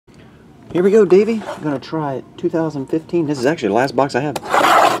Here we go, Davie. I'm going to try 2015. This is actually the last box I have.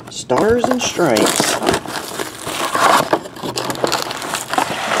 Stars and Stripes.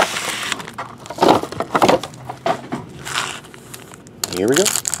 Here we go.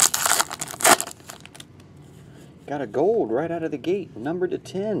 Got a gold right out of the gate. Numbered to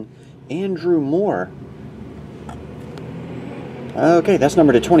 10. Andrew Moore. Okay, that's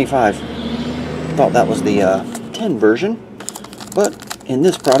numbered to 25. Thought that was the 10 version. But in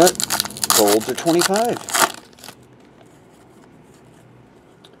this product, golds are 25.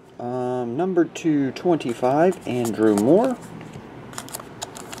 Numbered to 25, Andrew Moore.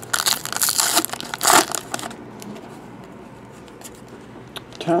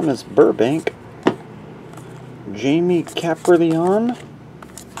 Thomas Burbank. Jamie Caprilion.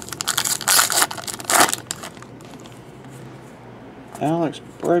 Alex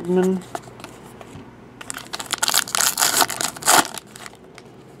Bregman.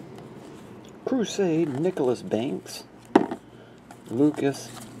 Crusade, Nicholas Banks. Lucas,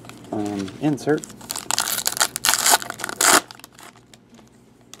 insert.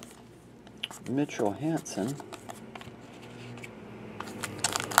 Mitchell Hansen.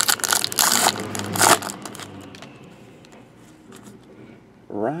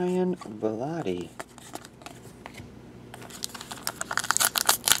 Ryan Bellotti.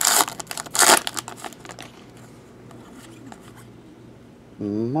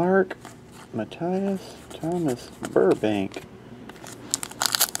 Mark Matthias Thomas Burbank.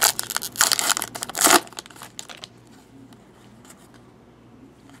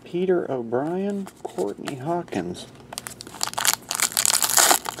 Peter O'Brien, Courtney Hawkins.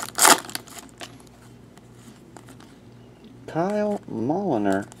 Kyle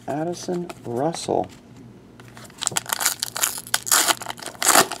Molliner, Addison Russell.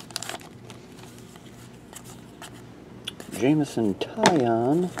 Jameson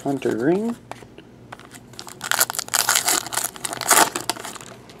Tyon, Hunter Green.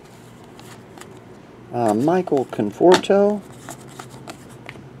 Michael Conforto.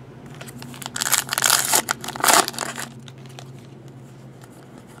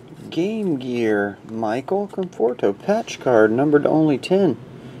 Game Gear, Michael Conforto. Patch card, numbered to only 10.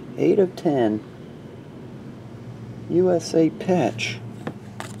 8 of 10. USA patch.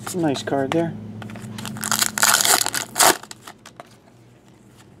 Nice card there.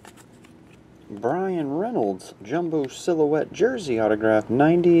 Brian Reynolds, Jumbo Silhouette Jersey autograph,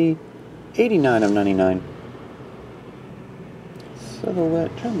 89 of 99.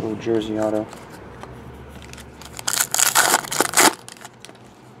 Silhouette Jumbo Jersey auto.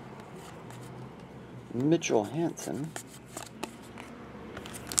 Mitchell Hansen.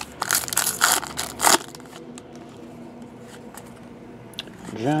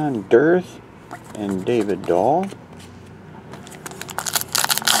 John Dirth and David Dahl.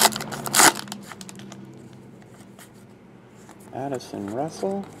 Addison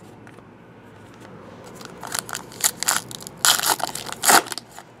Russell.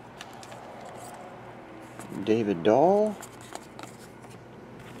 David Dahl.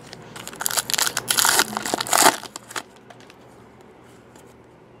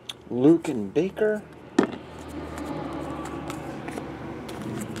 Luke and Baker.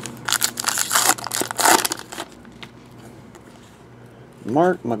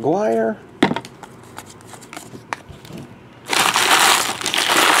 Mark McGuire.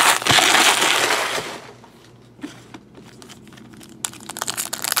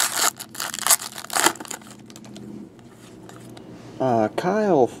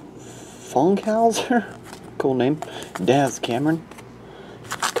 Kyle Funkhauser. Cool name. Daz Cameron.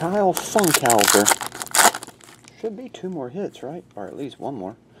 Kyle Funkhauser. Should be 2 more hits, right? Or at least 1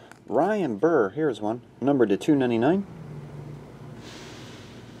 more. Ryan Burr. Here's one. Numbered to 299.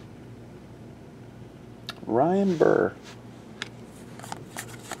 Ryan Burr.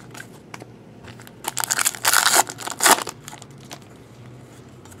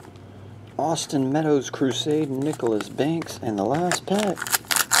 Austin Meadows Crusade, Nicholas Banks, and the last pack.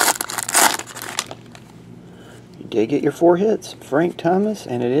 You did get your 4 hits. Frank Thomas,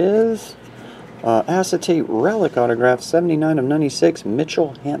 and it is acetate relic autograph, 79 of 96,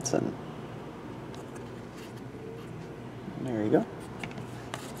 Mitchell Hansen. There you go.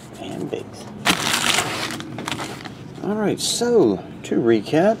 And base. Alright, so to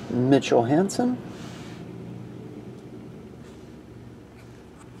recap, Mitchell Hansen.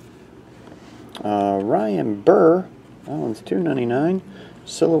 Ryan Burr, that one's $2.99.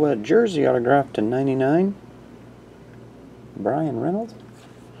 Silhouette jersey autograph to 99. Brian Reynolds.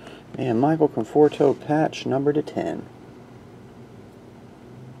 And Michael Conforto patch number to 10.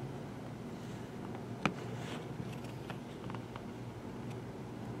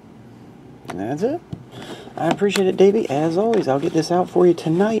 And that's it. I appreciate it, Davey. As always, I'll get this out for you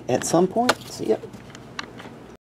tonight at some point. See ya.